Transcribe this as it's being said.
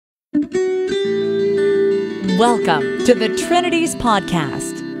Welcome to the Trinities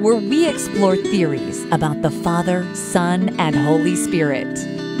podcast, where we explore theories about the Father, Son, and Holy Spirit.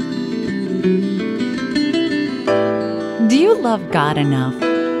 Do you love God enough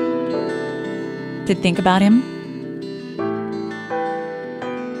to think about Him?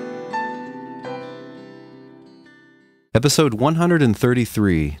 Episode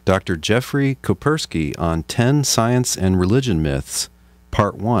 133, Dr. Jeffrey Koperski on 10 Science and Religion Myths,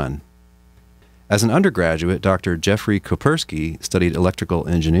 Part 1. As an undergraduate, Dr. Jeffrey Koperski studied electrical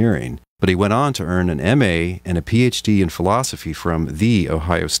engineering, but he went on to earn an MA and a PhD in philosophy from The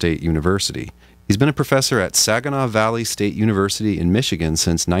Ohio State University. He's been a professor at Saginaw Valley State University in Michigan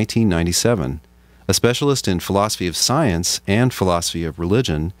since 1997. A specialist in philosophy of science and philosophy of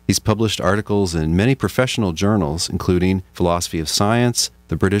religion, he's published articles in many professional journals, including Philosophy of Science,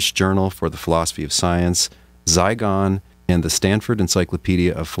 the British Journal for the Philosophy of Science, Zygon, and the Stanford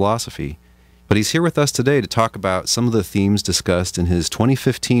Encyclopedia of Philosophy. But he's here with us today to talk about some of the themes discussed in his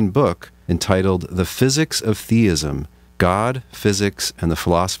 2015 book entitled The Physics of Theism, God, Physics, and the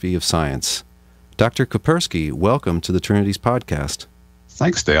Philosophy of Science. Dr. Koperski, welcome to the Trinities podcast.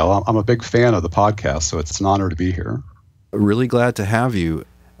 Thanks, Dale. I'm a big fan of the podcast, so it's an honor to be here. Really glad to have you.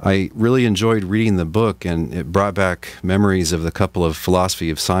 I really enjoyed reading the book, and it brought back memories of the couple of philosophy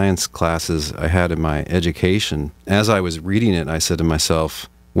of science classes I had in my education. As I was reading it, I said to myself,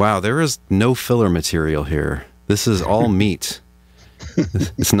 wow, there is no filler material here. This is all meat.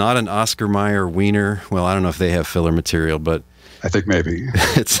 It's not an Oscar Mayer wiener. Well, I don't know if they have filler material, but I think maybe.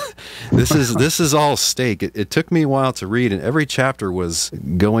 This is all steak. It took me a while to read, and every chapter was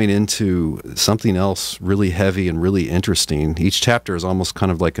going into something else really heavy and really interesting. Each chapter is almost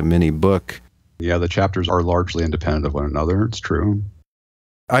kind of like a mini book. Yeah, the chapters are largely independent of one another. It's true.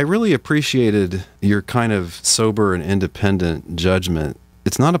 I really appreciated your kind of sober and independent judgment.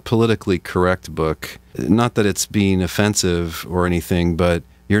 It's not a politically correct book. Not that it's being offensive or anything, but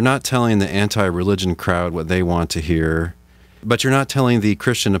you're not telling the anti-religion crowd what they want to hear. But you're not telling the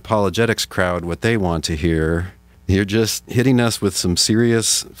Christian apologetics crowd what they want to hear. You're just hitting us with some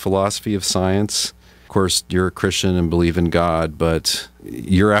serious philosophy of science. Of course, you're a Christian and believe in God, but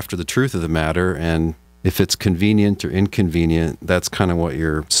you're after the truth of the matter, and if it's convenient or inconvenient, that's kind of what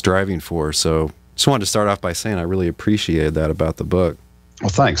you're striving for. So just wanted to start off by saying I really appreciated that about the book. Well,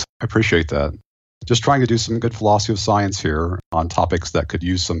 thanks. I appreciate that. Just trying to do some good philosophy of science here on topics that could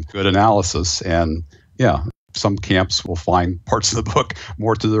use some good analysis. And yeah, some camps will find parts of the book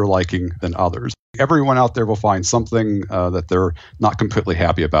more to their liking than others. Everyone out there will find something that they're not completely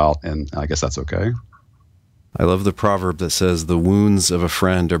happy about, and I guess that's okay. I love the proverb that says the wounds of a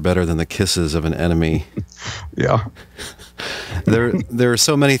friend are better than the kisses of an enemy. Yeah. There are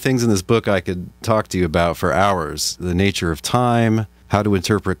so many things in this book I could talk to you about for hours. The nature of time, how to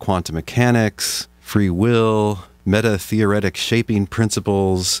interpret quantum mechanics, free will, meta-theoretic shaping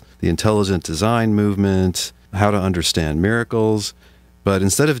principles, the intelligent design movement, how to understand miracles. But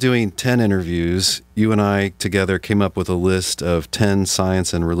instead of doing 10 interviews, you and I together came up with a list of 10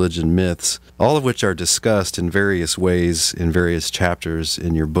 science and religion myths, all of which are discussed in various ways in various chapters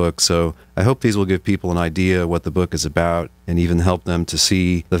in your book. So I hope these will give people an idea what the book is about and even help them to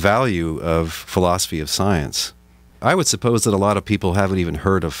see the value of philosophy of science. I would suppose that a lot of people haven't even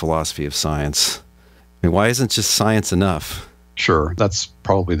heard of philosophy of science. I mean, why isn't just science enough? Sure, that's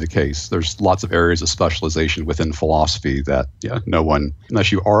probably the case. There's lots of areas of specialization within philosophy that no one,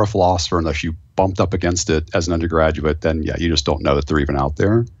 unless you are a philosopher, unless you bumped up against it as an undergraduate, then you just don't know that they're even out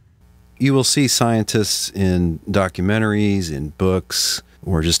there. You will see scientists in documentaries, in books,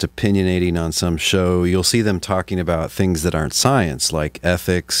 or just opinionating on some show. You'll see them talking about things that aren't science, like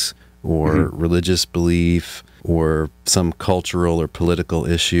ethics or religious belief, or some cultural or political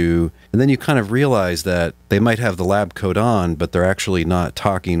issue. And then you kind of realize that they might have the lab coat on, but they're actually not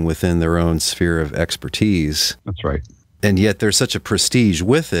talking within their own sphere of expertise. That's right. And yet there's such a prestige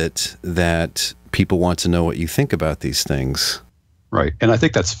with it that people want to know what you think about these things. Right. And I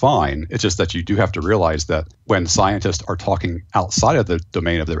think that's fine. It's just that you do have to realize that when scientists are talking outside of the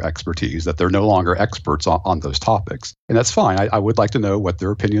domain of their expertise, that they're no longer experts on those topics. And that's fine. I would like to know what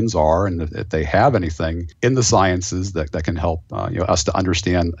their opinions are, and if they have anything in the sciences that can help us to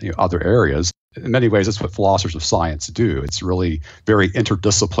understand other areas. In many ways, that's what philosophers of science do. It's really very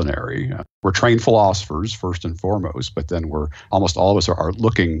interdisciplinary. We're trained philosophers first and foremost, but then almost all of us are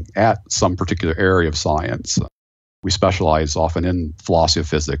looking at some particular area of science. We specialize often in philosophy of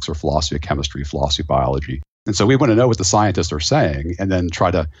physics or philosophy of chemistry, philosophy of biology. And so we want to know what the scientists are saying and then try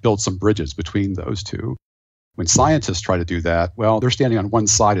to build some bridges between those two. When scientists try to do that, well, they're standing on one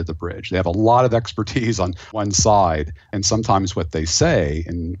side of the bridge. They have a lot of expertise on one side. And sometimes what they say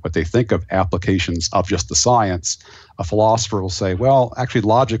and what they think of applications of just the science, a philosopher will say, well, actually,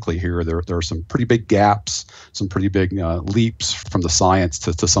 logically here, there are some pretty big gaps, some pretty big leaps from the science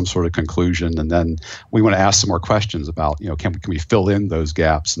to some sort of conclusion. And then we want to ask some more questions about, can we fill in those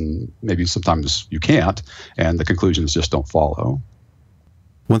gaps? And maybe sometimes you can't, and the conclusions just don't follow.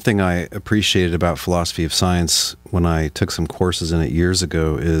 One thing I appreciated about philosophy of science when I took some courses in it years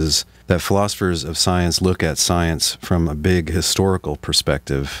ago is that philosophers of science look at science from a big historical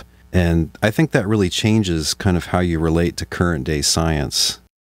perspective. And I think that really changes kind of how you relate to current day science.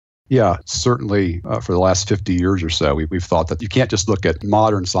 Yeah, certainly for the last 50 years or so, we've thought that you can't just look at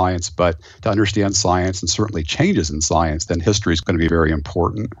modern science, but to understand science and certainly changes in science, then history is going to be very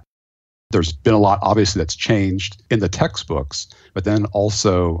important. There's been a lot, obviously, that's changed in the textbooks, but then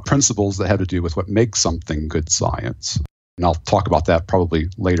also principles that have to do with what makes something good science. And I'll talk about that probably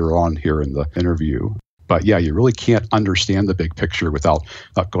later on here in the interview. But yeah, you really can't understand the big picture without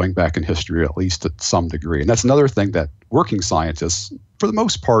going back in history, at least to some degree. And that's another thing that working scientists, for the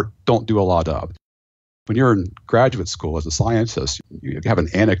most part, don't do a lot of. When you're in graduate school as a scientist, you have an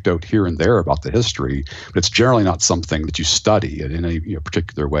anecdote here and there about the history, but it's generally not something that you study in any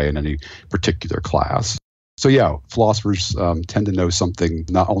particular way in any particular class. So yeah, philosophers tend to know something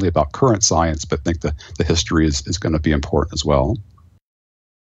not only about current science, but think the history is going to be important as well.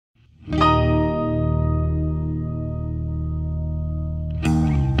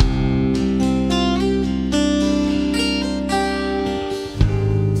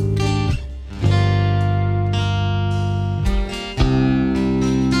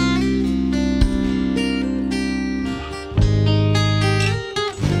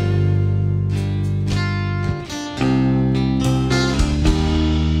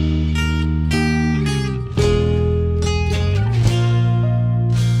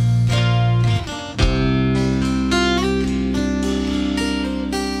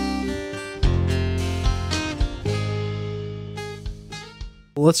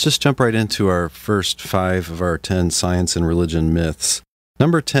 Let's just jump right into our first 5 of our 10 science and religion myths.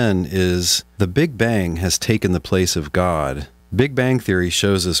 Number 10 is the Big Bang has taken the place of God. Big Bang theory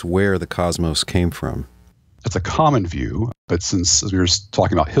shows us where the cosmos came from. It's a common view, but since we were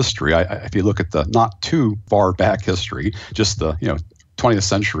talking about history, if you look at the not too far back history, just the 20th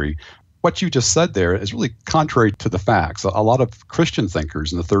century, what you just said there is really contrary to the facts. A lot of Christian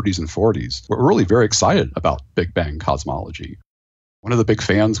thinkers in the 30s and 40s were really very excited about Big Bang cosmology. One of the big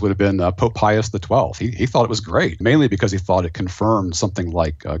fans would have been Pope Pius XII. He thought it was great, mainly because he thought it confirmed something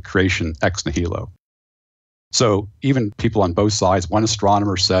like creation ex nihilo. So even people on both sides, one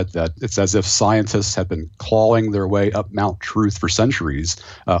astronomer said that it's as if scientists had been clawing their way up Mount Truth for centuries,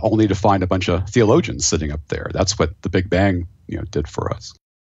 only to find a bunch of theologians sitting up there. That's what the Big Bang did for us.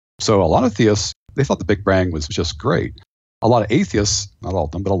 So a lot of theists, they thought the Big Bang was just great. A lot of atheists, not all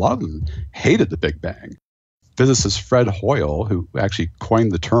of them, but a lot of them hated the Big Bang. Physicist Fred Hoyle, who actually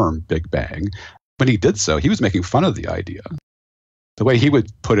coined the term Big Bang, when he did so, he was making fun of the idea. The way he would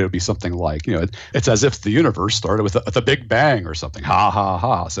put it would be something like, it's as if the universe started with a Big Bang or something. Ha, ha,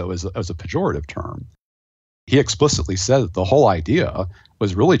 ha. So it was a pejorative term. He explicitly said that the whole idea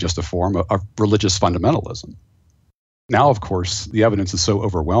was really just a form of religious fundamentalism. Now, of course, the evidence is so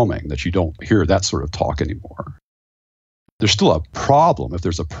overwhelming that you don't hear that sort of talk anymore. There's still a problem. If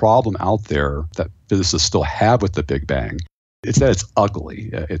there's a problem out there that physicists still have with the Big Bang, it's that it's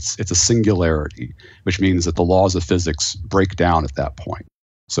ugly. It's a singularity, which means that the laws of physics break down at that point.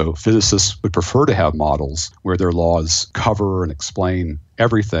 So physicists would prefer to have models where their laws cover and explain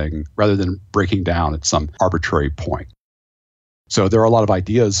everything rather than breaking down at some arbitrary point. So there are a lot of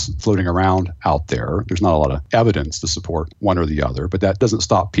ideas floating around out there. There's not a lot of evidence to support one or the other, but that doesn't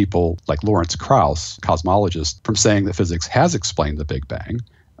stop people like Lawrence Krauss, cosmologist, from saying that physics has explained the Big Bang.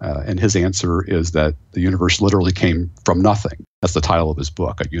 And his answer is that the universe literally came from nothing. That's the title of his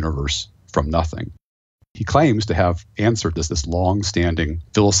book, A Universe from Nothing. He claims to have answered this long-standing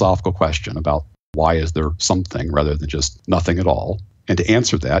philosophical question about why is there something rather than just nothing at all. And to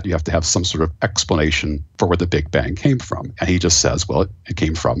answer that, you have to have some sort of explanation for where the Big Bang came from. And he just says, well, it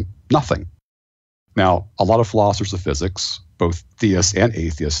came from nothing. Now, a lot of philosophers of physics, both theists and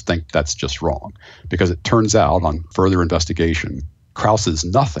atheists, think that's just wrong, because it turns out on further investigation, Krauss's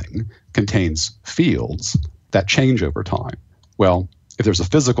nothing contains fields that change over time. Well, if there's a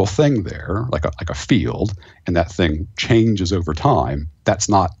physical thing there, like a field, and that thing changes over time, that's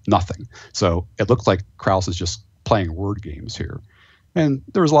not nothing. So it looked like Krauss is just playing word games here. And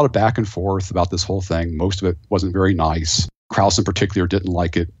there was a lot of back and forth about this whole thing. Most of it wasn't very nice. Krauss in particular didn't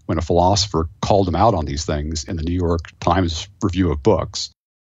like it when a philosopher called him out on these things in the New York Times review of books.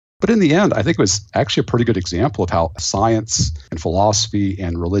 But in the end, I think it was actually a pretty good example of how science and philosophy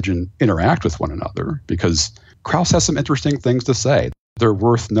and religion interact with one another, because Krauss has some interesting things to say. They're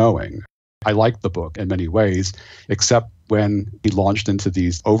worth knowing. I liked the book in many ways, except when he launched into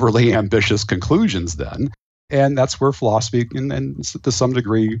these overly ambitious conclusions then. And that's where philosophy and to some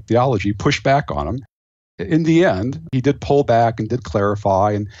degree theology pushed back on him. In the end, he did pull back and did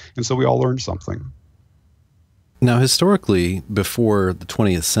clarify, and so we all learned something. Now, historically, before the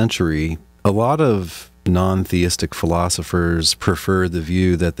 20th century, a lot of non-theistic philosophers prefer the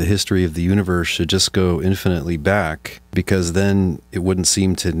view that the history of the universe should just go infinitely back, because then it wouldn't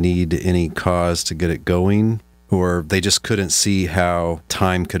seem to need any cause to get it going, or they just couldn't see how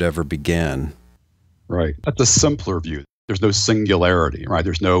time could ever begin. Right. That's a simpler view. There's no singularity, right?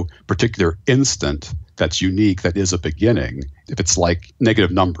 There's no particular instant that's unique that is a beginning. If it's like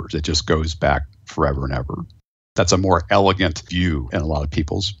negative numbers, it just goes back forever and ever. That's a more elegant view in a lot of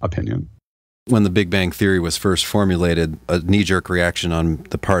people's opinion. When the Big Bang Theory was first formulated, a knee-jerk reaction on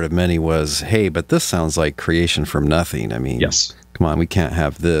the part of many was, hey, but this sounds like creation from nothing. I mean, yes. Come on, we can't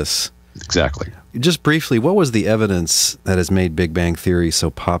have this. Exactly. Just briefly, what was the evidence that has made Big Bang Theory so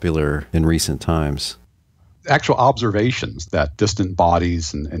popular in recent times? Actual observations that distant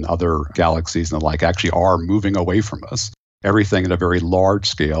bodies and other galaxies and the like actually are moving away from us. Everything at a very large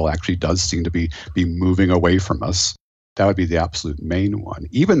scale actually does seem to be moving away from us. That would be the absolute main one.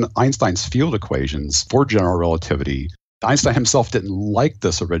 Even Einstein's field equations for general relativity, Einstein himself didn't like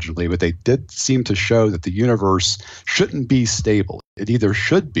this originally, but they did seem to show that the universe shouldn't be stable. It either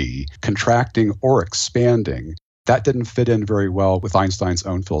should be contracting or expanding. That didn't fit in very well with Einstein's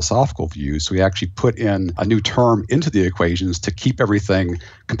own philosophical views, so he actually put in a new term into the equations to keep everything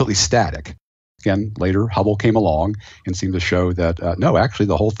completely static. Again, later, Hubble came along and seemed to show that, no, actually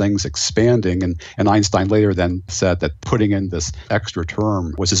the whole thing's expanding, and Einstein later then said that putting in this extra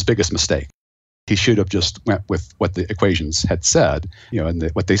term was his biggest mistake. He should have just went with what the equations had said, and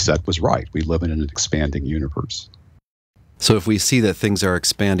what they said was right. We live in an expanding universe. So if we see that things are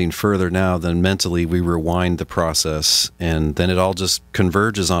expanding further now, then mentally we rewind the process, and then it all just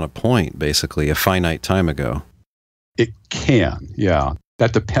converges on a point, basically, a finite time ago. It can, yeah.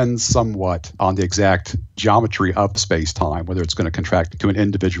 That depends somewhat on the exact geometry of space-time, whether it's going to contract to an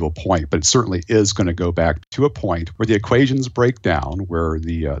individual point, but it certainly is going to go back to a point where the equations break down, where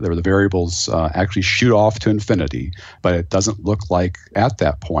the variables actually shoot off to infinity, but it doesn't look like at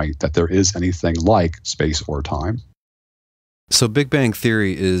that point that there is anything like space or time. So Big Bang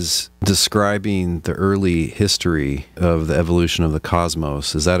Theory is describing the early history of the evolution of the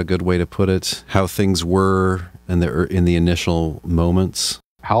cosmos. Is that a good way to put it? How things were in the initial moments?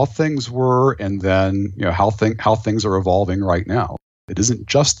 How things were, and then how things are evolving right now. It isn't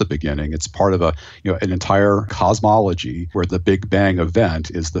just the beginning. It's part of an entire cosmology where the Big Bang event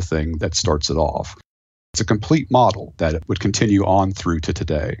is the thing that starts it off. It's a complete model that it would continue on through to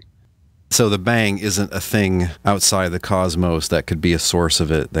today. So the bang isn't a thing outside the cosmos that could be a source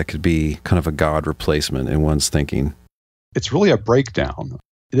of it, that could be kind of a God replacement in one's thinking. It's really a breakdown.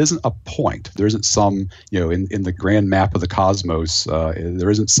 It isn't a point. There isn't some, in the grand map of the cosmos, there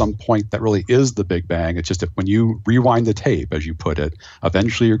isn't some point that really is the Big Bang. It's just that when you rewind the tape, as you put it,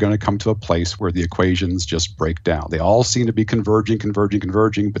 eventually you're going to come to a place where the equations just break down. They all seem to be converging,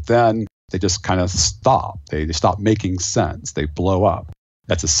 but then they just kind of stop. They stop making sense. They blow up.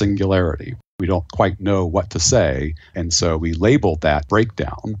 That's a singularity. We don't quite know what to say, and so we labeled that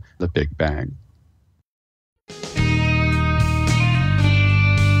breakdown the Big Bang.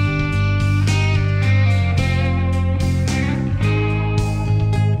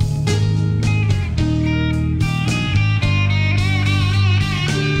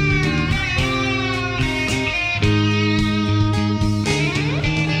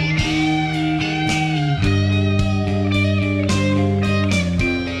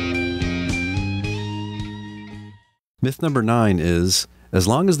 Myth number 9 is, as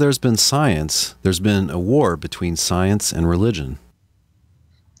long as there's been science, there's been a war between science and religion.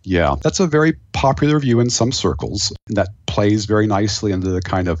 Yeah, that's a very popular view in some circles that plays very nicely into the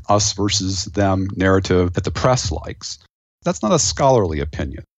kind of us versus them narrative that the press likes. That's not a scholarly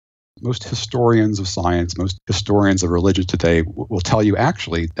opinion. Most historians of science, most historians of religion today will tell you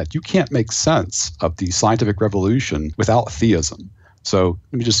actually that you can't make sense of the scientific revolution without theism. So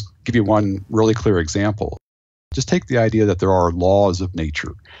let me just give you one really clear example. Just take the idea that there are laws of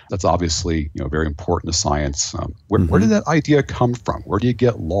nature. That's obviously very important to science. Where did that idea come from? Where do you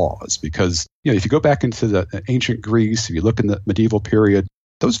get laws? Because if you go back into the ancient Greece, if you look in the medieval period,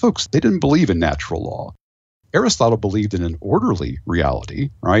 those folks, they didn't believe in natural law. Aristotle believed in an orderly reality,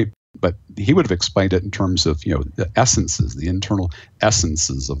 right? But he would have explained it in terms of, the essences, the internal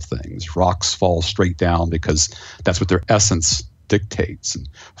essences of things. Rocks fall straight down because that's what their essence dictates, and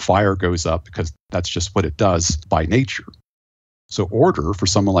fire goes up because that's just what it does by nature. So order, for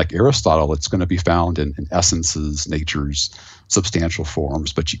someone like Aristotle, it's going to be found in essences, nature's substantial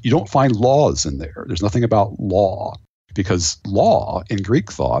forms, but you don't find laws in there. There's nothing about law, because law in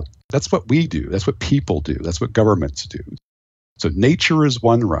Greek thought, that's what we do. That's what people do. That's what governments do. So nature is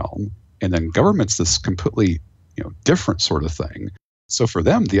one realm, and then government's this completely different sort of thing. So for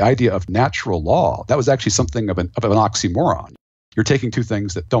them, the idea of natural law, that was actually something of an oxymoron. You're taking two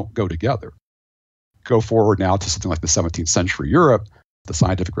things that don't go together. Go forward now to something like the 17th century Europe, the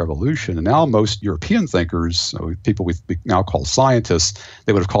scientific revolution, and now most European thinkers, people we now call scientists,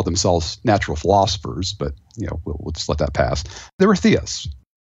 they would have called themselves natural philosophers, but we'll just let that pass. They were theists.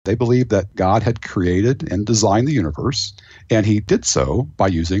 They believed that God had created and designed the universe, and he did so by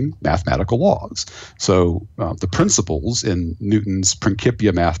using mathematical laws. So the principles in Newton's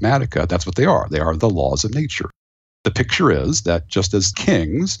Principia Mathematica, that's what they are. They are the laws of nature. The picture is that just as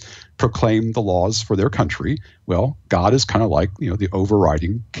kings proclaim the laws for their country, well, God is kind of like, the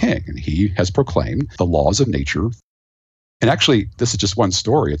overriding king, and he has proclaimed the laws of nature. And actually, this is just one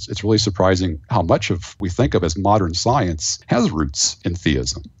story. It's really surprising how much of we think of as modern science has roots in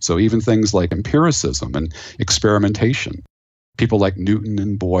theism. So even things like empiricism and experimentation, people like Newton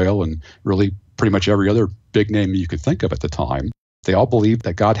and Boyle and really pretty much every other big name you could think of at the time, they all believed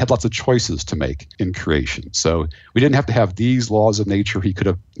that God had lots of choices to make in creation. So we didn't have to have these laws of nature. He could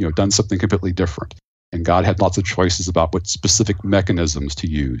have done something completely different. And God had lots of choices about what specific mechanisms to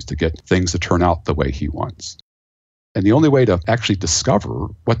use to get things to turn out the way he wants. And the only way to actually discover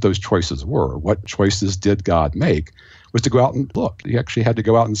what those choices were, what choices did God make, was to go out and look. You actually had to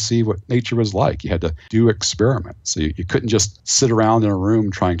go out and see what nature was like. You had to do experiments. So you couldn't just sit around in a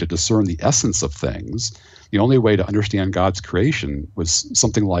room trying to discern the essence of things. The only way to understand God's creation was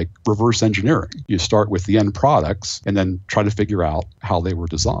something like reverse engineering. You start with the end products and then try to figure out how they were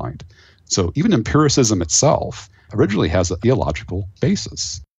designed. So even empiricism itself originally has a theological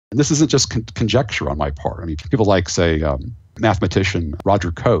basis. And this isn't just conjecture on my part. I mean, people like, say, mathematician Roger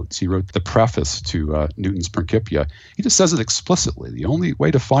Coates, he wrote the preface to Newton's Principia. He just says it explicitly. The only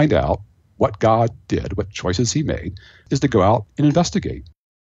way to find out what God did, what choices he made, is to go out and investigate.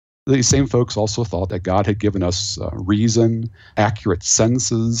 These same folks also thought that God had given us reason, accurate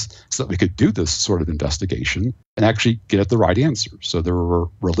senses, so that we could do this sort of investigation and actually get at the right answers. So there were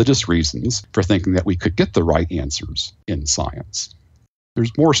religious reasons for thinking that we could get the right answers in science.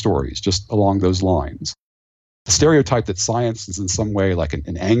 There's more stories just along those lines. The stereotype that science is in some way like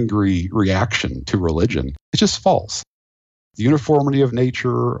an angry reaction to religion is just false. The uniformity of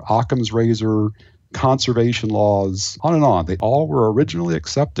nature, Occam's razor, conservation laws, on and on, they all were originally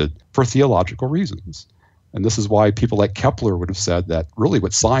accepted for theological reasons. And this is why people like Kepler would have said that really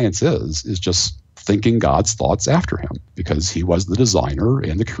what science is just thinking God's thoughts after him, because he was the designer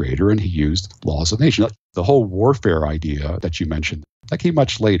and the creator and he used laws of nature. The whole warfare idea that you mentioned, that came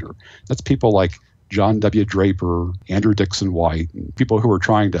much later. That's people like John W. Draper, Andrew Dixon White, and people who were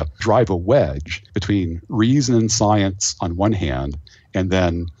trying to drive a wedge between reason and science on one hand, and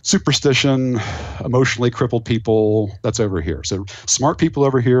then superstition, emotionally crippled people, that's over here. So smart people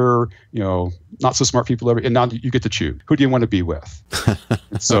over here, not so smart people over here, and now you get to choose. Who do you want to be with?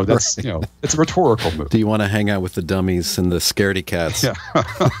 So that's, right. It's a rhetorical move. Do you want to hang out with the dummies and the scaredy cats? Yeah.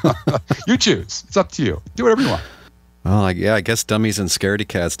 You choose. It's up to you. Do whatever you want. Well, I guess dummies and scaredy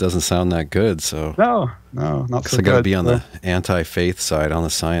cats doesn't sound that good. So no, not so good. I got to be on the anti-faith side, on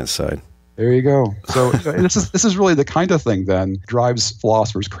the science side. There you go. So this is really the kind of thing then drives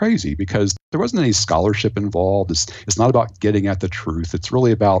philosophers crazy, because there wasn't any scholarship involved. It's not about getting at the truth. It's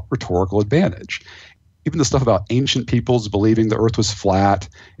really about rhetorical advantage. Even the stuff about ancient peoples believing the earth was flat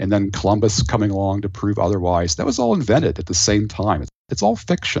and then Columbus coming along to prove otherwise, that was all invented at the same time. It's all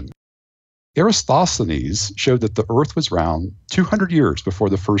fiction. Eratosthenes showed that the earth was round 200 years before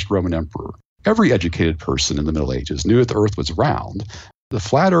the first Roman emperor. Every educated person in the Middle Ages knew that the earth was round. The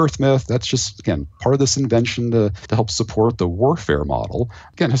flat earth myth, that's just, again, part of this invention to help support the warfare model.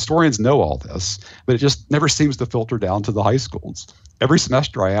 Again, historians know all this, but it just never seems to filter down to the high schools. Every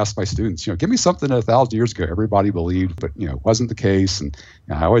semester I ask my students, give me something that 1,000 years ago everybody believed, but wasn't the case. And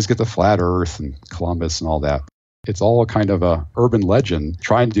I always get the flat earth and Columbus and all that. It's all a kind of a urban legend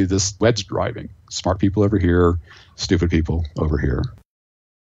trying to do this wedge driving. Smart people over here, stupid people over here.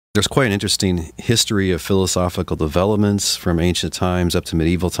 There's quite an interesting history of philosophical developments from ancient times up to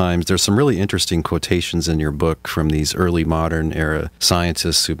medieval times. There's some really interesting quotations in your book from these early modern era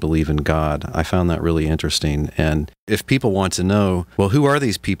scientists who believe in God. I found that really interesting. And if people want to know, well, who are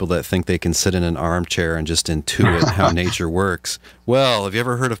these people that think they can sit in an armchair and just intuit how nature works? Well, have you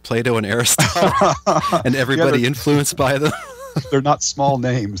ever heard of Plato and Aristotle and everybody influenced by them? They're not small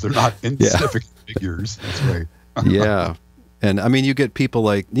names. They're not insignificant figures. That's right. Yeah. And I mean, you get people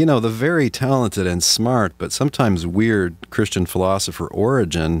like, the very talented and smart, but sometimes weird Christian philosopher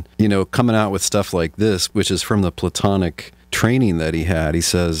Origen, coming out with stuff like this, which is from the Platonic training that he had. He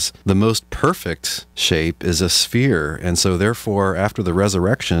says, the most perfect shape is a sphere. And so therefore, after the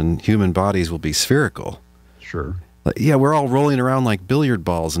resurrection, human bodies will be spherical. Sure. Yeah, we're all rolling around like billiard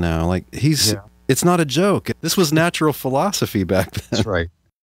balls now. Like it's not a joke. This was natural philosophy back then. That's right.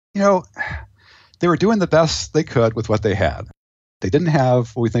 They were doing the best they could with what they had. They didn't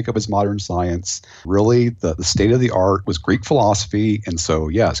have what we think of as modern science. Really, the state of the art was Greek philosophy. And so,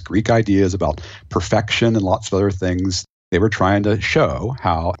 yes, Greek ideas about perfection and lots of other things. They were trying to show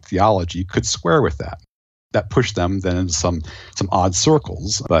how theology could square with that. That pushed them then into some odd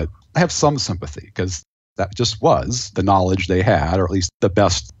circles. But I have some sympathy because that just was the knowledge they had, or at least the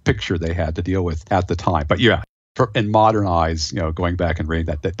best picture they had to deal with at the time. But yeah, in modern eyes, going back and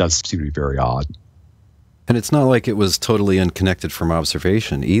reading that does seem to be very odd. And it's not like it was totally unconnected from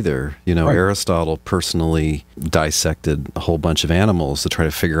observation either. Right. Aristotle personally dissected a whole bunch of animals to try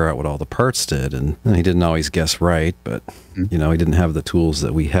to figure out what all the parts did. And he didn't always guess right, but, he didn't have the tools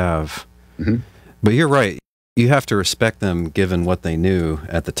that we have. Mm-hmm. But you're right. You have to respect them given what they knew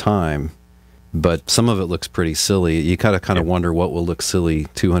at the time. But some of it looks pretty silly. You kind of wonder what will look silly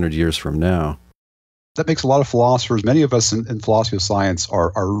 200 years from now. That makes a lot of philosophers, many of us in philosophy of science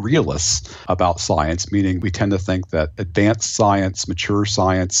are realists about science, meaning we tend to think that advanced science, mature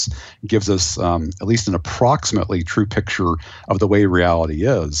science gives us at least an approximately true picture of the way reality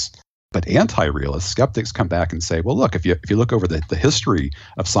is. But anti-realist skeptics come back and say, well, look, if you look over the history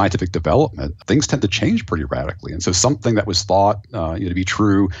of scientific development, things tend to change pretty radically. And so something that was thought to be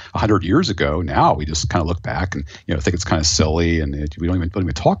true 100 years ago, now we just kind of look back and think it's kind of silly, and we don't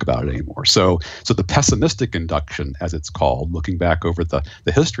even talk about it anymore. So the pessimistic induction, as it's called, looking back over the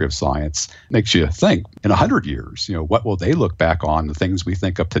history of science, makes you think in 100 years, what will they look back on the things we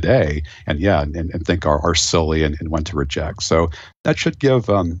think of today and think are silly and want to reject. So that should give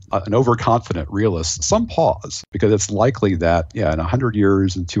an overconfident realist some pause, because it's likely that, in 100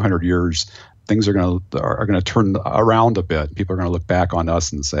 years and 200 years, things are going to turn around a bit. People are going to look back on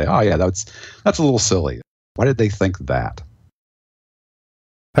us and say, oh, yeah, that's a little silly. Why did they think that?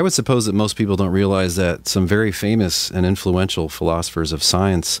 I would suppose that most people don't realize that some very famous and influential philosophers of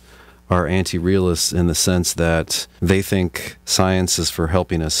science are anti-realists in the sense that they think science is for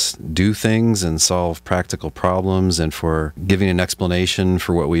helping us do things and solve practical problems and for giving an explanation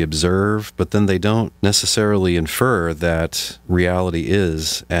for what we observe, but then they don't necessarily infer that reality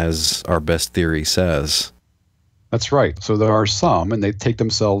is as our best theory says. That's right. So there are some, and they take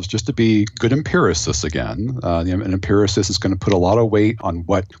themselves just to be good empiricists again. An empiricist is going to put a lot of weight on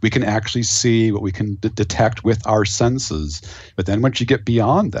what we can actually see, what we can detect with our senses. But then once you get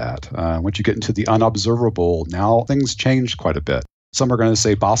beyond that, once you get into the unobservable, now things change quite a bit. Some are going to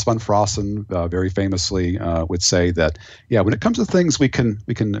say, Bas van Frossen very famously would say that, when it comes to things we can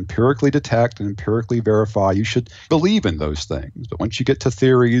empirically detect and empirically verify, you should believe in those things. But once you get to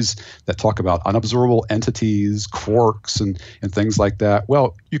theories that talk about unobservable entities, quarks, and things like that,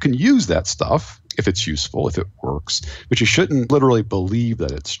 well, you can use that stuff if it's useful, if it works, but you shouldn't literally believe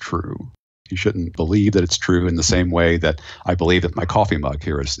that it's true. You shouldn't believe that it's true in the same way that I believe that my coffee mug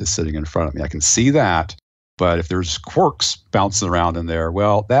here is sitting in front of me. I can see that. But if there's quarks bouncing around in there,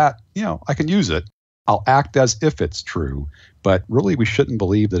 well, that, I can use it. I'll act as if it's true. But really, we shouldn't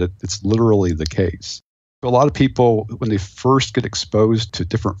believe that it's literally the case. A lot of people, when they first get exposed to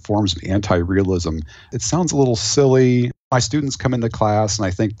different forms of anti-realism, it sounds a little silly. My students come into class, and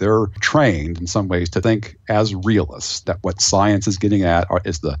I think they're trained in some ways to think as realists, that what science is getting at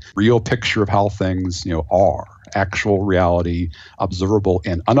is the real picture of how things, are. Actual reality, observable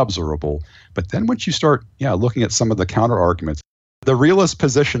and unobservable. But then once you start looking at some of the counter arguments, the realist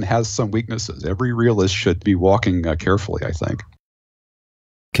position has some weaknesses. Every realist should be walking carefully, I think.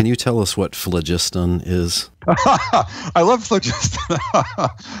 Can you tell us what phlogiston is? I love phlogiston.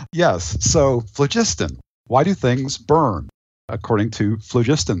 Yes. So phlogiston. Why do things burn? According to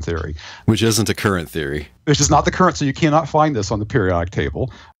phlogiston theory. Which isn't a current theory. Which is not the current. So you cannot find this on the periodic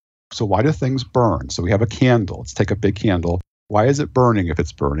table. So why do things burn? So we have a candle. Let's take a big candle. Why is it burning if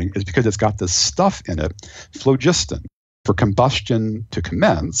it's burning? It's because it's got this stuff in it, phlogiston. For combustion to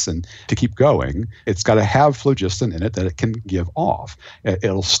commence and to keep going, it's got to have phlogiston in it that it can give off.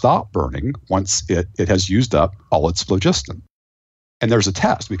 It'll stop burning once it has used up all its phlogiston. And there's a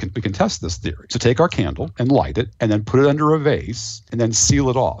test. We can test this theory. So take our candle and light it, and then put it under a vase, and then seal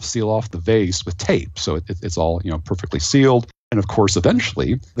it off. Seal off the vase with tape, so it's all perfectly sealed. And of course,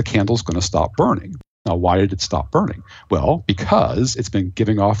 eventually, the candle's going to stop burning. Now, why did it stop burning? Well, because it's been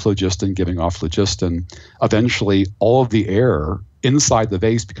giving off phlogiston. Eventually, all of the air inside the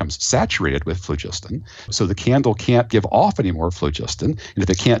vase becomes saturated with phlogiston. So the candle can't give off any more phlogiston. And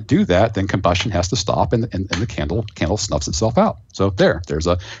if it can't do that, then combustion has to stop and the candle snuffs itself out. So there's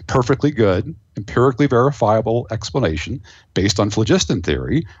a perfectly good, empirically verifiable explanation based on phlogiston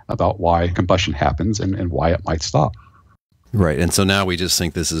theory about why combustion happens and why it might stop. Right. And so now we just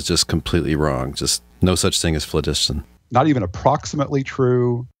think this is just completely wrong. Just no such thing as phlogiston. Not even approximately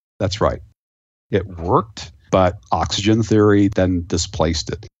true. That's right. It worked, but oxygen theory then displaced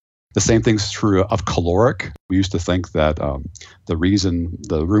it. The same thing's true of caloric. We used to think that the reason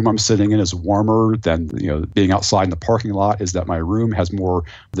the room I'm sitting in is warmer than being outside in the parking lot is that my room has more of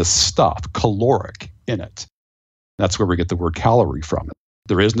this stuff, caloric, in it. That's where we get the word calorie from.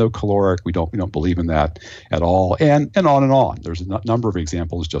 There is no caloric. We don't believe in that at all, and on and on. There's a number of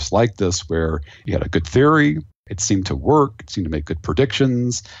examples just like this where you had a good theory, it seemed to work, it seemed to make good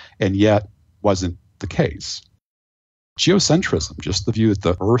predictions, and yet wasn't the case. Geocentrism, just the view that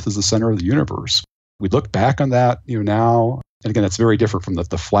the Earth is the center of the universe. We look back on that now, and again, it's very different from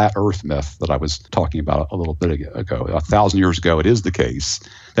the flat Earth myth that I was talking about a little bit ago. 1,000 years ago, it is the case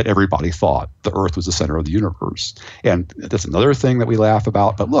that everybody thought the Earth was the center of the universe. And that's another thing that we laugh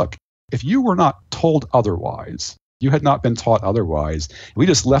about. But look, if you were not told otherwise, you had not been taught otherwise, we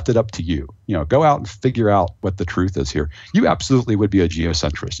just left it up to you. Go out and figure out what the truth is here. You absolutely would be a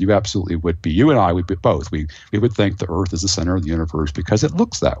geocentrist. You absolutely would be. You and I would be both. We would think the Earth is the center of the universe because it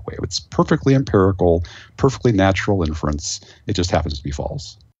looks that way. It's perfectly empirical, perfectly natural inference. It just happens to be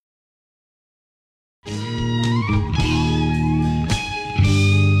false.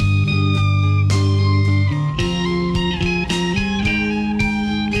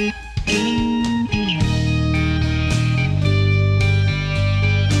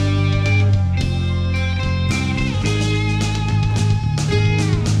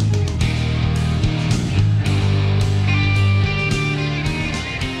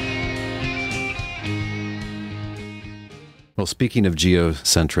 Well, speaking of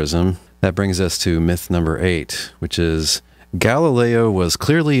geocentrism, that brings us to myth number 8, which is Galileo was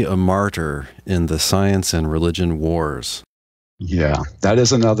clearly a martyr in the science and religion wars. Yeah, that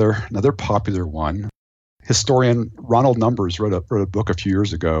is another popular one. Historian Ronald Numbers wrote a book a few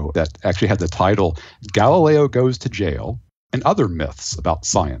years ago that actually had the title, Galileo Goes to Jail and Other Myths About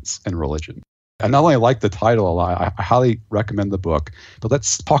Science and Religion. I not only like the title a lot, I highly recommend the book, but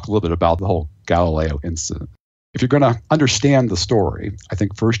let's talk a little bit about the whole Galileo incident. If you're going to understand the story, I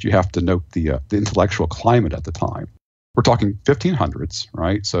think first you have to note the intellectual climate at the time. We're talking 1500s,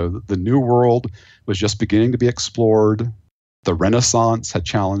 right? So the New World was just beginning to be explored. The Renaissance had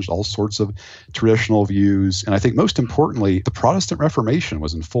challenged all sorts of traditional views. And I think most importantly, the Protestant Reformation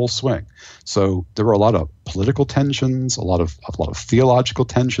was in full swing. So there were a lot of political tensions, a lot of theological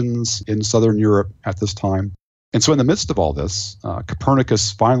tensions in Southern Europe at this time. And so in the midst of all this,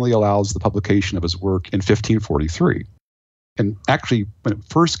 Copernicus finally allows the publication of his work in 1543. And actually, when it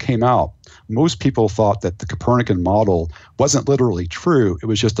first came out, most people thought that the Copernican model wasn't literally true. It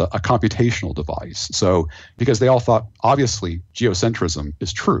was just a computational device. So because they all thought, obviously, geocentrism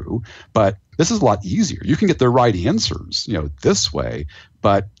is true, but this is a lot easier. You can get the right answers, this way.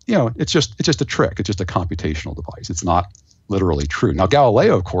 But, it's just a trick. It's just a computational device. It's not literally true. Now,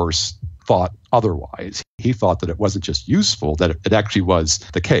 Galileo, of course, thought otherwise. He thought that it wasn't just useful, that it actually was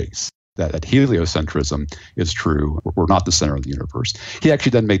the case, that heliocentrism is true. We're not the center of the universe. He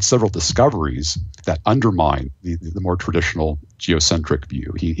actually then made several discoveries that undermine the more traditional geocentric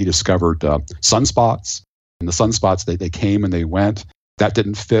view. He discovered sunspots, and the sunspots, they came and they went. That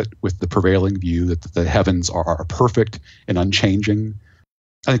didn't fit with the prevailing view that the heavens are perfect and unchanging.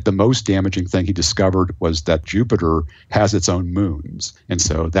 I think the most damaging thing he discovered was that Jupiter has its own moons. And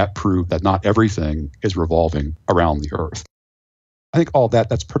so that proved that not everything is revolving around the Earth. I think all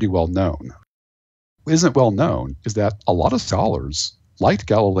that's pretty well known. What isn't well known is that a lot of scholars liked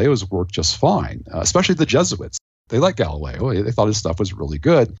Galileo's work just fine, especially the Jesuits. They liked Galileo. They thought his stuff was really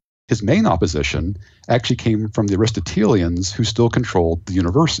good. His main opposition actually came from the Aristotelians who still controlled the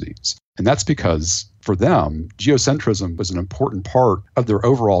universities. And that's because for them, geocentrism was an important part of their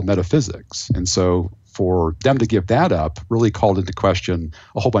overall metaphysics. And so for them to give that up really called into question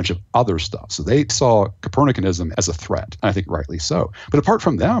a whole bunch of other stuff. So they saw Copernicanism as a threat, and I think rightly so. But apart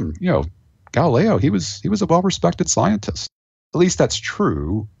from them, Galileo, he was a well-respected scientist. At least that's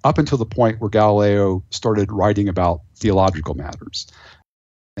true up until the point where Galileo started writing about theological matters.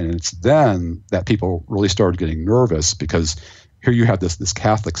 And it's then that people really started getting nervous, because here you have this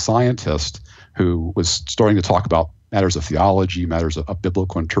Catholic scientist who was starting to talk about matters of theology, matters of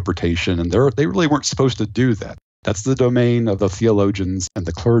biblical interpretation, and they really weren't supposed to do that. That's the domain of the theologians and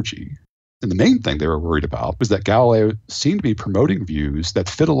the clergy. And the main thing they were worried about was that Galileo seemed to be promoting views that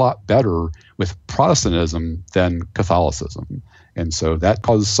fit a lot better with Protestantism than Catholicism. And so that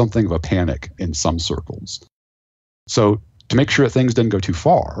caused something of a panic in some circles. So to make sure that things didn't go too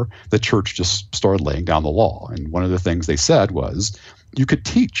far, the church just started laying down the law. And one of the things they said was, you could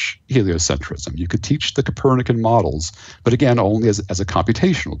teach heliocentrism, you could teach the Copernican models, but again, only as a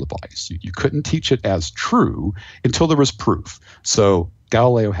computational device. You couldn't teach it as true until there was proof. So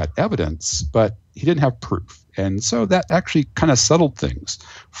Galileo had evidence, but he didn't have proof. And so that actually kind of settled things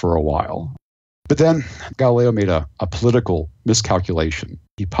for a while. But then Galileo made a political miscalculation.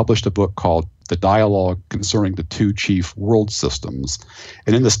 He published a book called The Dialogue Concerning the Two Chief World Systems.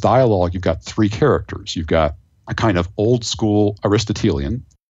 And in this dialogue, you've got three characters. You've got a kind of old school Aristotelian,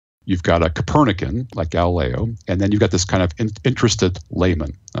 you've got a Copernican like Galileo, and then you've got this kind of interested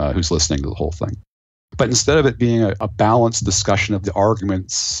layman who's listening to the whole thing. But instead of it being a balanced discussion of the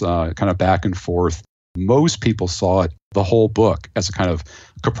arguments kind of back and forth, most people saw it, the whole book, as a kind of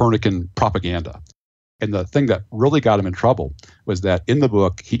Copernican propaganda. And the thing that really got him in trouble was that in the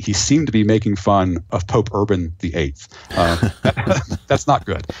book, he seemed to be making fun of Pope Urban VIII. That's not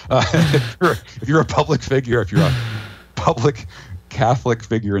good. If you're a public figure, if you're a public Catholic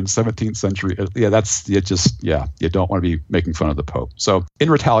figure in 17th century, you don't want to be making fun of the Pope. So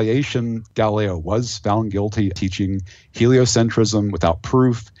in retaliation, Galileo was found guilty of teaching heliocentrism without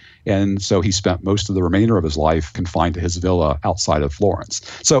proof. And so he spent most of the remainder of his life confined to his villa outside of Florence.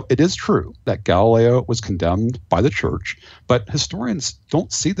 So it is true that Galileo was condemned by the church, but historians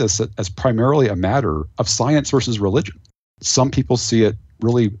don't see this as primarily a matter of science versus religion. Some people see it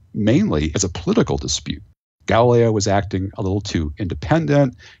really mainly as a political dispute. Galileo was acting a little too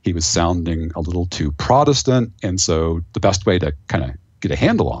independent. He was sounding a little too Protestant. And so the best way to kind of get a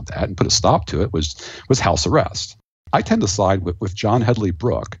handle on that and put a stop to it was house arrest. I tend to side with John Hedley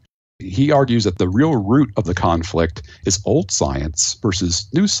Brooke. He argues that the real root of the conflict is old science versus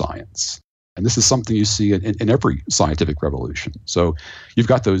new science. And this is something you see in every scientific revolution. So you've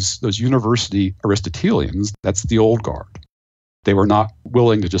got those university Aristotelians, that's the old guard. They were not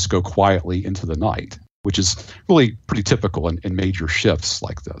willing to just go quietly into the night, which is really pretty typical in major shifts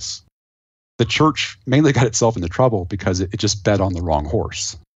like this. The church mainly got itself into trouble because it just bet on the wrong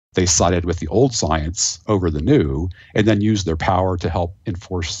horse. They sided with the old science over the new and then used their power to help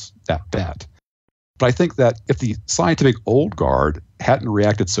enforce that bet. But I think that if the scientific old guard hadn't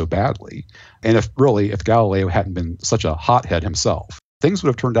reacted so badly, and if Galileo hadn't been such a hothead himself, things would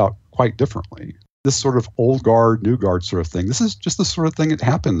have turned out quite differently. This sort of old guard, new guard sort of thing, this is just the sort of thing that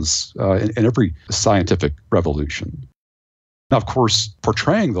happens in every scientific revolution. Now, of course,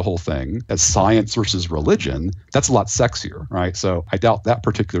 portraying the whole thing as science versus religion, that's a lot sexier, right? So I doubt that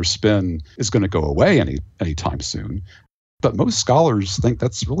particular spin is going to go away anytime soon. But most scholars think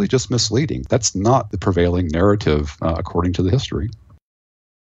that's really just misleading. That's not the prevailing narrative according to the history.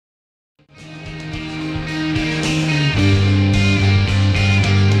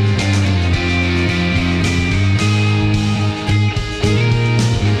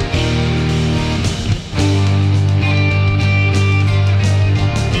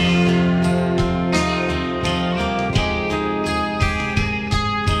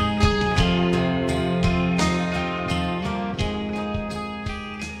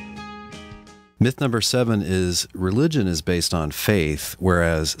 Myth number 7 is religion is based on faith,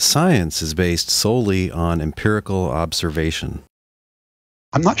 whereas science is based solely on empirical observation.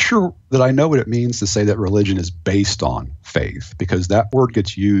 I'm not sure that I know what it means to say that religion is based on faith, because that word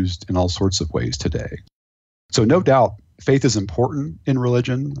gets used in all sorts of ways today. So no doubt, faith is important in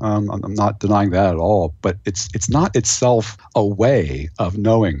religion. I'm not denying that at all, but it's not itself a way of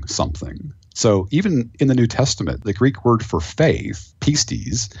knowing something. So even in the New Testament, the Greek word for faith,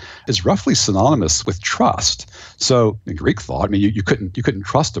 pistis, is roughly synonymous with trust. So in Greek thought, you couldn't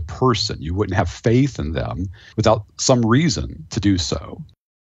trust a person. You wouldn't have faith in them without some reason to do so.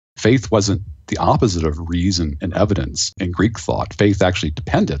 Faith wasn't the opposite of reason and evidence in Greek thought. Faith actually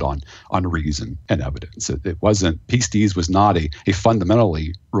depended on reason and evidence. It wasn't, pistis was not a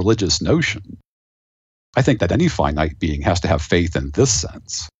fundamentally religious notion. I think that any finite being has to have faith in this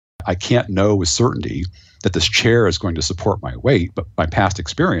sense. I can't know with certainty that this chair is going to support my weight, but my past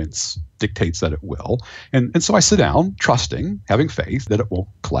experience dictates that it will. And so I sit down, trusting, having faith that it won't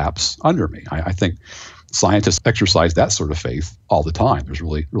collapse under me. I think scientists exercise that sort of faith all the time. There's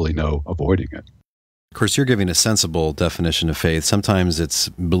really no avoiding it. Of course, you're giving a sensible definition of faith. Sometimes it's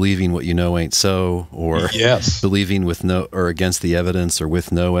believing what you know ain't so, or yes, believing with no or against the evidence or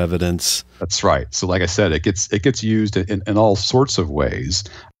with no evidence. That's right. So like I said, it gets used in all sorts of ways.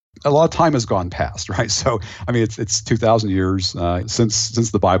 A lot of time has gone past, right? So, I mean, it's 2,000 years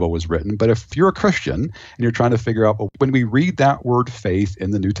since the Bible was written. But if you're a Christian and you're trying to figure out, well, when we read that word faith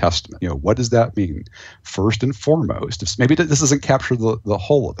in the New Testament, what does that mean? First and foremost, maybe this doesn't capture the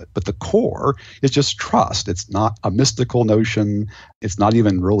whole of it, but the core is just trust. It's not a mystical notion. It's not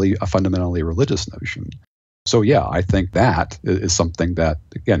even really a fundamentally religious notion. So yeah, I think that is something that,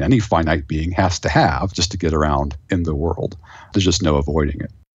 again, any finite being has to have just to get around in the world. There's just no avoiding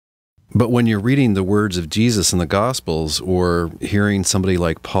it. But when you're reading the words of Jesus in the Gospels or hearing somebody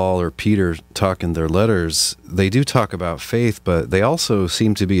like Paul or Peter talk in their letters, they do talk about faith, but they also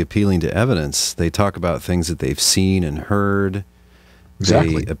seem to be appealing to evidence. They talk about things that they've seen and heard.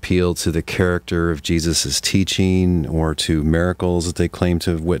 Exactly. They appeal to the character of Jesus' teaching or to miracles that they claim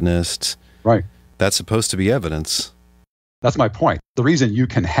to have witnessed. Right. That's supposed to be evidence. That's my point. The reason you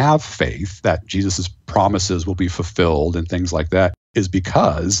can have faith that Jesus' promises will be fulfilled and things like that is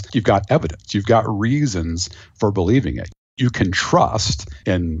because you've got evidence. You've got reasons for believing it. You can trust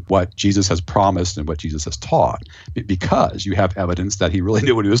in what Jesus has promised and what Jesus has taught because you have evidence that he really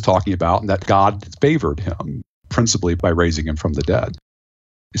knew what he was talking about and that God favored him, principally by raising him from the dead.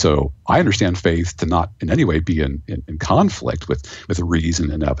 So I understand faith to not in any way be in conflict with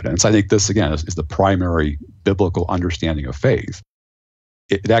reason and evidence. I think this, again, is the primary biblical understanding of faith.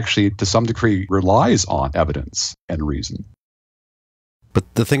 It actually, to some degree, relies on evidence and reason.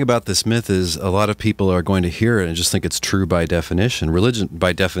 But the thing about this myth is a lot of people are going to hear it and just think it's true by definition. Religion,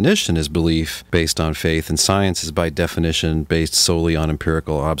 by definition, is belief based on faith, and science is by definition based solely on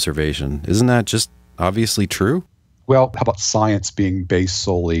empirical observation. Isn't that just obviously true? Well, how about science being based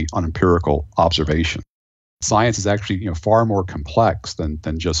solely on empirical observation? Science is actually, far more complex than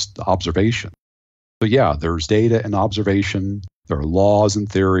just observation. So yeah, there's data and observation. There are laws and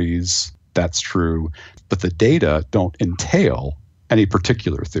theories. That's true. But the data don't entail any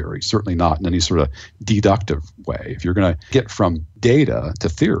particular theory, certainly not in any sort of deductive way. If you're going to get from data to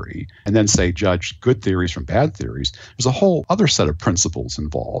theory and then say judge good theories from bad theories, there's a whole other set of principles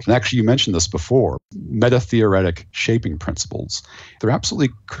involved. And actually, you mentioned this before, meta-theoretic shaping principles. They're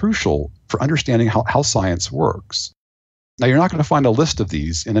absolutely crucial for understanding how science works. Now, you're not going to find a list of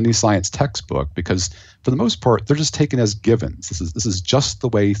these in any science textbook because, for the most part, they're just taken as givens. This is just the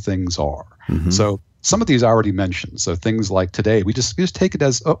way things are. Mm-hmm. So some of these I already mentioned. So things like today, we just take it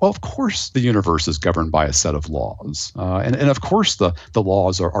as, of course, the universe is governed by a set of laws. And of course, the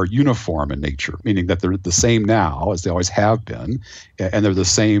laws are uniform in nature, meaning that they're the same now as they always have been. And they're the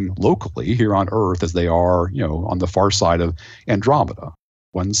same locally here on Earth as they are, on the far side of Andromeda.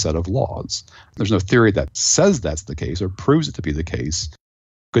 One set of laws. There's no theory that says that's the case or proves it to be the case.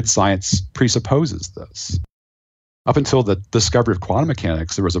 Good science presupposes this. Up until the discovery of quantum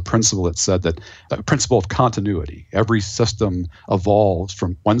mechanics, there was a principle that said that a principle of continuity. Every system evolves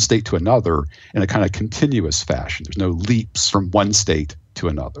from one state to another in a kind of continuous fashion. There's no leaps from one state to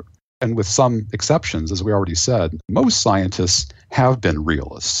another. And with some exceptions, as we already said, most scientists have been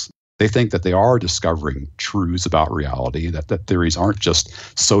realists. They think that they are discovering truths about reality, that theories aren't just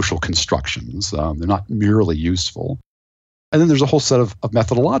social constructions. They're not merely useful. And then there's a whole set of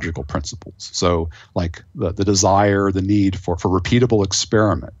methodological principles. So like the desire, the need for repeatable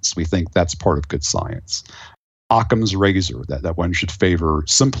experiments. We think that's part of good science. Occam's razor, that one should favor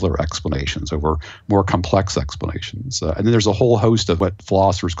simpler explanations over more complex explanations. And then there's a whole host of what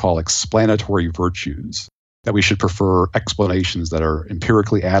philosophers call explanatory virtues, that we should prefer explanations that are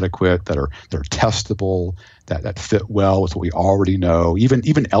empirically adequate, that are testable, that fit well with what we already know.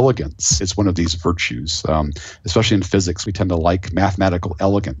 Even elegance is one of these virtues. Especially in physics, we tend to like mathematical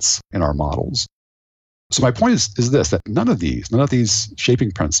elegance in our models. So my point is this, that none of these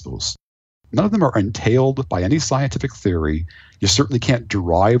shaping principles, none of them are entailed by any scientific theory. You certainly can't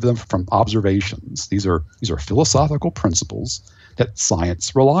derive them from observations. These are philosophical principles that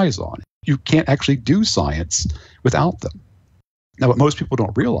science relies on. You can't actually do science without them. Now, what most people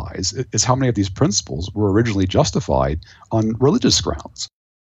don't realize is how many of these principles were originally justified on religious grounds.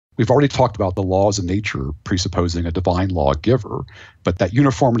 We've already talked about the laws of nature presupposing a divine lawgiver, but that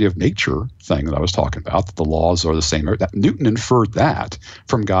uniformity of nature thing that I was talking about, that the laws are the same, that Newton inferred that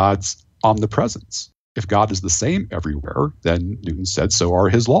from God's omnipresence. If God is the same everywhere, then Newton said so are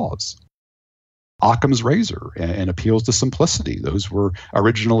his laws. Occam's razor and appeals to simplicity. Those were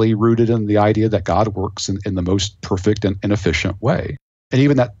originally rooted in the idea that God works in the most perfect and efficient way. And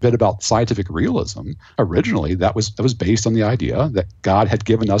even that bit about scientific realism, originally that was based on the idea that God had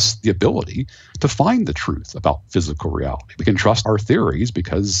given us the ability to find the truth about physical reality. We can trust our theories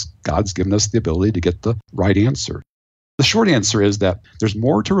because God's given us the ability to get the right answer. The short answer is that there's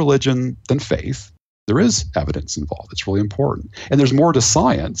more to religion than faith. There is evidence involved. It's really important. And there's more to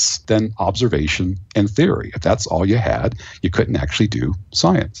science than observation and theory. If that's all you had, you couldn't actually do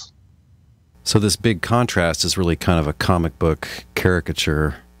science. So this big contrast is really kind of a comic book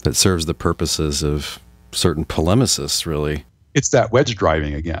caricature that serves the purposes of certain polemicists, really. It's that wedge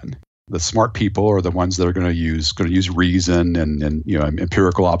driving again. The smart people are the ones that are going to use reason and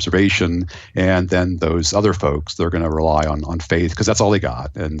empirical observation, and then those other folks, they're going to rely on faith because that's all they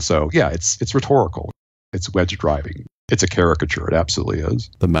got. And so, yeah, it's rhetorical. It's wedge driving. It's a caricature. It absolutely is.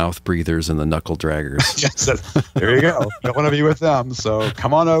 The mouth breathers and the knuckle draggers. Yes, there you go. Don't want to be with them. So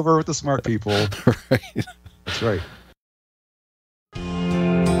come on over with the smart people. Right. That's right.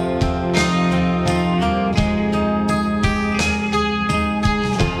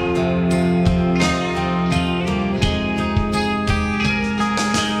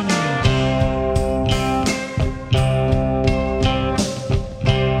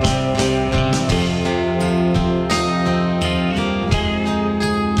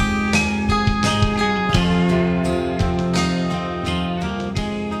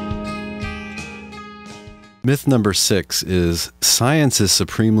 Myth number 6 is science is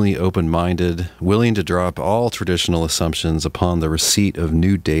supremely open-minded, willing to drop all traditional assumptions upon the receipt of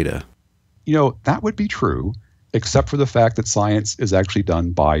new data. That would be true, except for the fact that science is actually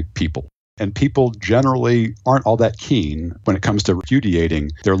done by people. And people generally aren't all that keen when it comes to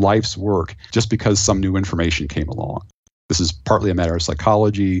repudiating their life's work just because some new information came along. This is partly a matter of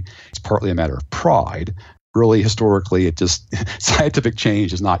psychology. It's partly a matter of pride. Really, historically, scientific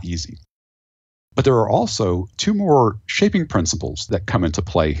change is not easy. But there are also two more shaping principles that come into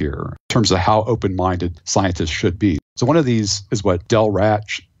play here in terms of how open-minded scientists should be. So one of these is what Del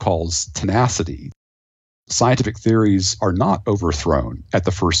Ratch calls tenacity. Scientific theories are not overthrown at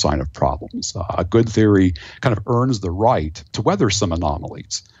the first sign of problems. A good theory kind of earns the right to weather some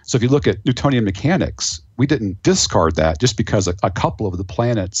anomalies. So if you look at Newtonian mechanics, we didn't discard that just because a couple of the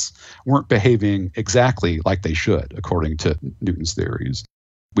planets weren't behaving exactly like they should, according to Newton's theories.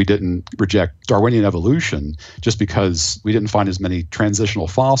 We didn't reject Darwinian evolution just because we didn't find as many transitional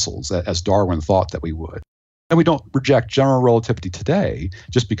fossils as Darwin thought that we would. And we don't reject general relativity today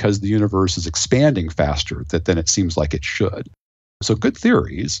just because the universe is expanding faster than it seems like it should. So good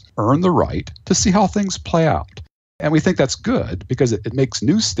theories earn the right to see how things play out. And we think that's good because it makes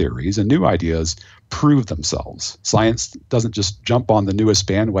new theories and new ideas prove themselves. Science doesn't just jump on the newest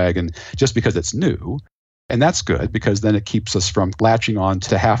bandwagon just because it's new. And that's good because then it keeps us from latching on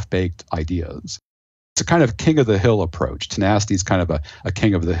to half-baked ideas. It's a kind of king of the hill approach. Tenacity is kind of a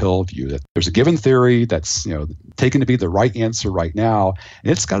king of the hill view that there's a given theory that's taken to be the right answer right now,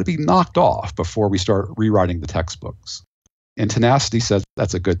 and it's got to be knocked off before we start rewriting the textbooks. And tenacity says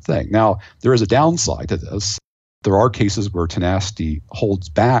that's a good thing. Now, there is a downside to this. There are cases where tenacity holds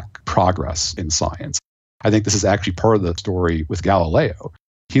back progress in science. I think this is actually part of the story with Galileo.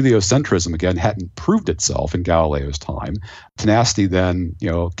 Heliocentrism, again, hadn't proved itself in Galileo's time. Tenacity then,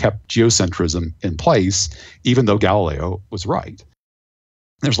 kept geocentrism in place, even though Galileo was right.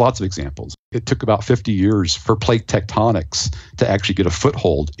 There's lots of examples. It took about 50 years for plate tectonics to actually get a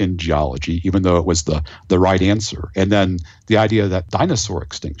foothold in geology, even though it was the right answer. And then the idea that dinosaur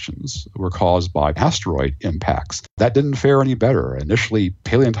extinctions were caused by asteroid impacts, that didn't fare any better. Initially,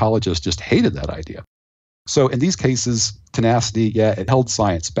 paleontologists just hated that idea. So in these cases, tenacity, it held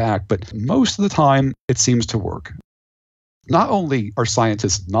science back, but most of the time it seems to work. Not only are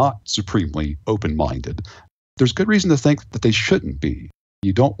scientists not supremely open-minded, there's good reason to think that they shouldn't be.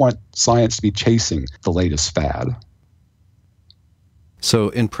 You don't want science to be chasing the latest fad. So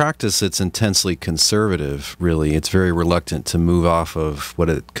in practice, it's intensely conservative, really. It's very reluctant to move off of what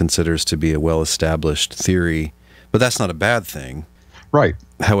it considers to be a well-established theory, but that's not a bad thing. Right.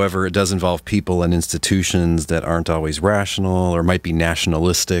 However, it does involve people and institutions that aren't always rational or might be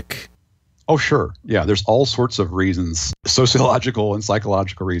nationalistic. Oh, sure. Yeah, there's all sorts of reasons, sociological and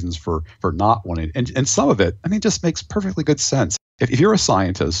psychological reasons for not wanting it. And some of it, just makes perfectly good sense. If you're a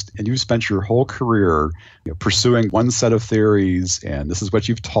scientist and you've spent your whole career pursuing one set of theories, and this is what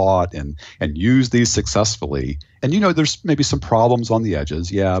you've taught and used these successfully, and there's maybe some problems on the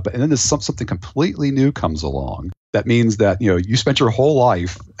edges, yeah, and then there's something completely new comes along. That means that you spent your whole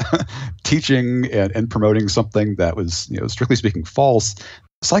life teaching and promoting something that was strictly speaking false.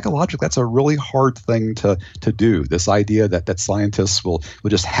 Psychologically, that's a really hard thing to do. This idea that scientists will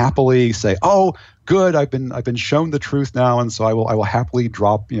just happily say, "Oh, good, I've been shown the truth now, and so I will happily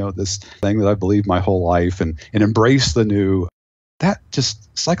drop this thing that I believed my whole life and embrace the new." That just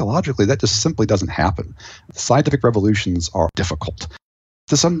psychologically, that just simply doesn't happen. Scientific revolutions are difficult.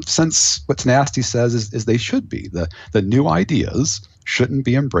 To some sense, what tenacity says is they should be. The new ideas shouldn't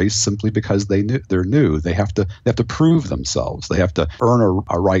be embraced simply because they're new. They have to prove themselves. They have to earn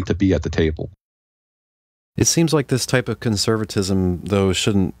a right to be at the table. It seems like this type of conservatism, though,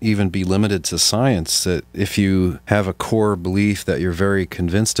 shouldn't even be limited to science. That if you have a core belief that you're very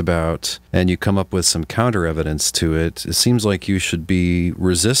convinced about and you come up with some counter evidence to it, it seems like you should be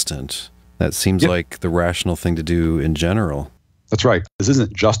resistant. That seems like the rational thing to do in general. That's right. This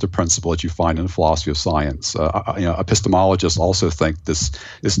isn't just a principle that you find in the philosophy of science. Epistemologists also think this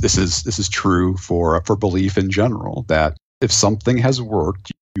is true for belief in general. That if something has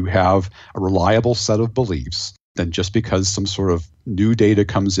worked, you have a reliable set of beliefs. Then just because some sort of new data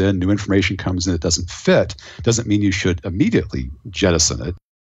comes in, new information comes in, it doesn't fit, doesn't mean you should immediately jettison it.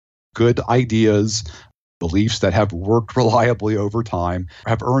 Good ideas, beliefs that have worked reliably over time,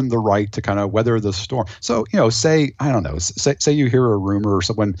 have earned the right to kind of weather the storm. So, say you hear a rumor or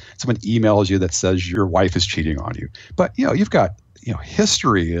someone emails you that says your wife is cheating on you. But, you've got,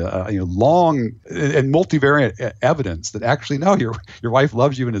 history, long and multivariate evidence that actually, no, your wife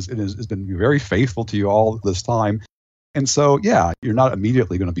loves you and has been very faithful to you all this time. And so, yeah, you're not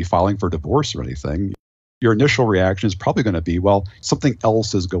immediately going to be filing for divorce or anything. Your initial reaction is probably going to be, well, something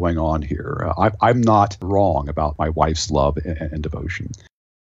else is going on here. I'm not wrong about my wife's love and devotion.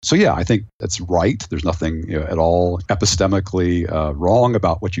 So yeah, I think that's right. There's nothing at all epistemically wrong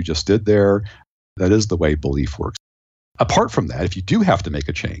about what you just did there. That is the way belief works. Apart from that, if you do have to make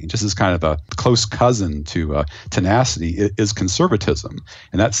a change, this is kind of a close cousin to tenacity, is conservatism.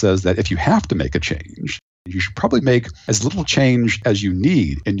 And that says that if you have to make a change, you should probably make as little change as you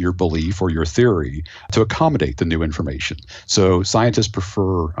need in your belief or your theory to accommodate the new information. So scientists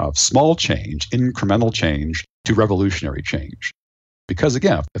prefer small change, incremental change, to revolutionary change. Because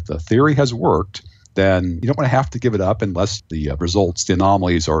again, if the theory has worked, then you don't want to have to give it up unless the results, the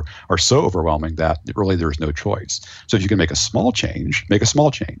anomalies are so overwhelming that really there's no choice. So if you can make a small change, make a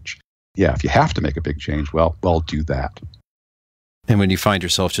small change. Yeah, if you have to make a big change, well, do that. And when you find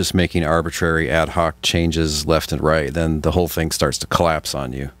yourself just making arbitrary ad hoc changes left and right, then the whole thing starts to collapse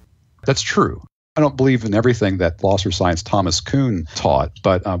on you. That's true. I don't believe in everything that philosopher of science Thomas Kuhn taught,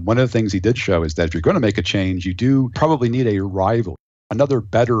 but one of the things he did show is that if you're going to make a change, you do probably need a rival. Another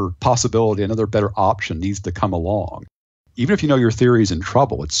better possibility, another better option needs to come along. Even if you know your theory is in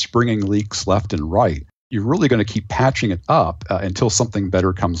trouble, it's springing leaks left and right, you're really going to keep patching it up until something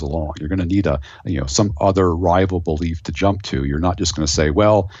better comes along. You're going to need some other rival belief to jump to. You're not just going to say,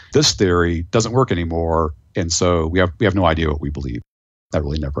 well, this theory doesn't work anymore, and so we have no idea what we believe. That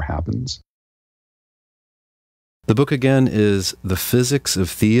really never happens. The book again is The Physics of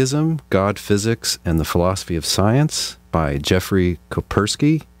Theism, God, Physics, and the Philosophy of Science by Jeffrey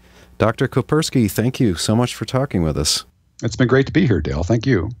Koperski. Dr. Koperski, thank you so much for talking with us. It's been great to be here, Dale. Thank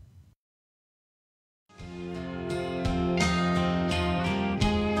you.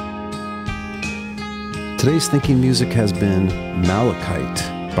 Today's thinking music has been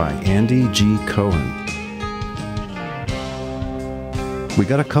Malachite by Andy G. Cohen. We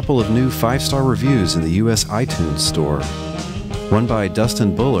got a couple of new 5-star reviews in the U.S. iTunes store. One by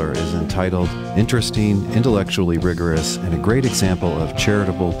Dustin Buller is entitled Interesting, Intellectually Rigorous, and a Great Example of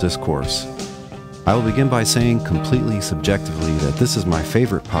Charitable Discourse. I will begin by saying completely subjectively that this is my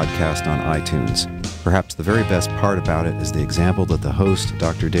favorite podcast on iTunes. Perhaps the very best part about it is the example that the host,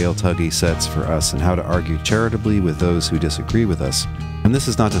 Dr. Dale Tuggy, sets for us in how to argue charitably with those who disagree with us. And this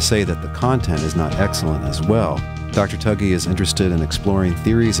is not to say that the content is not excellent as well. Dr. Tuggy is interested in exploring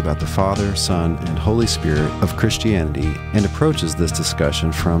theories about the Father, Son, and Holy Spirit of Christianity and approaches this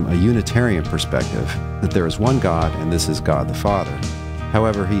discussion from a Unitarian perspective, that there is one God and this is God the Father.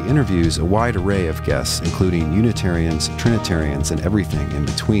 However, he interviews a wide array of guests, including Unitarians, Trinitarians, and everything in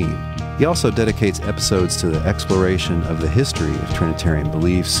between. He also dedicates episodes to the exploration of the history of Trinitarian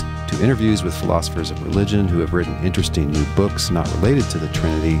beliefs, to interviews with philosophers of religion who have written interesting new books not related to the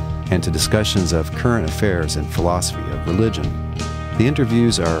Trinity, and to discussions of current affairs in philosophy of religion. The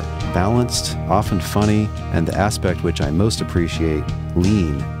interviews are balanced, often funny, and the aspect which I most appreciate,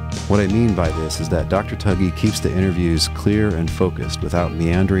 lean. What I mean by this is that Dr. Tuggy keeps the interviews clear and focused without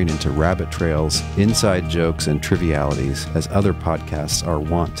meandering into rabbit trails, inside jokes, and trivialities, as other podcasts are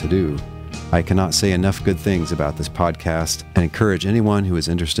wont to do. I cannot say enough good things about this podcast and encourage anyone who is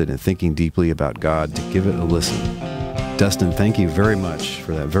interested in thinking deeply about God to give it a listen. Dustin, thank you very much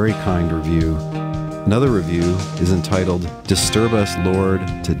for that very kind review. Another review is entitled, "Disturb Us, Lord,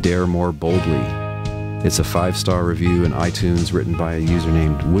 to Dare More Boldly." It's a 5-star review in iTunes written by a user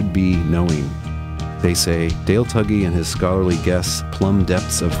named Would-Be Knowing. They say, Dale Tuggy and his scholarly guests plumb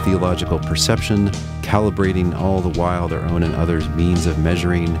depths of theological perception, calibrating all the while their own and others' means of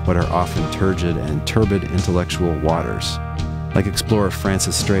measuring what are often turgid and turbid intellectual waters. Like explorer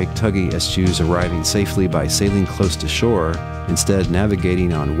Francis Drake, Tuggy eschews arriving safely by sailing close to shore, instead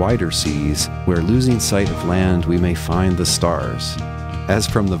navigating on wider seas, where losing sight of land we may find the stars. As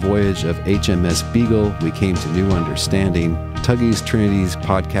from the voyage of HMS Beagle, we came to new understanding, Tuggy's Trinities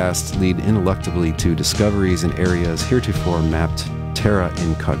podcasts lead ineluctably to discoveries in areas heretofore mapped terra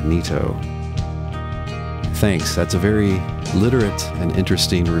incognito. Thanks, that's a very literate and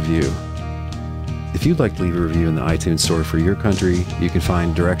interesting review. If you'd like to leave a review in the iTunes store for your country, you can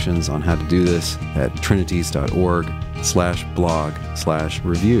find directions on how to do this at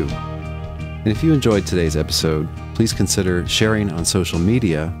trinities.org/blog/review. And if you enjoyed today's episode, please consider sharing on social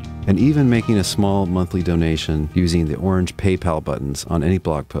media and even making a small monthly donation using the orange PayPal buttons on any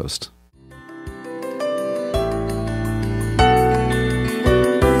blog post.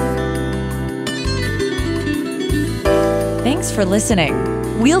 Thanks for listening.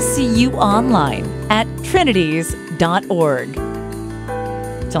 We'll see you online at trinities.org.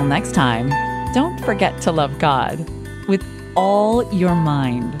 Till next time, don't forget to love God with all your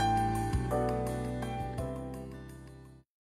mind.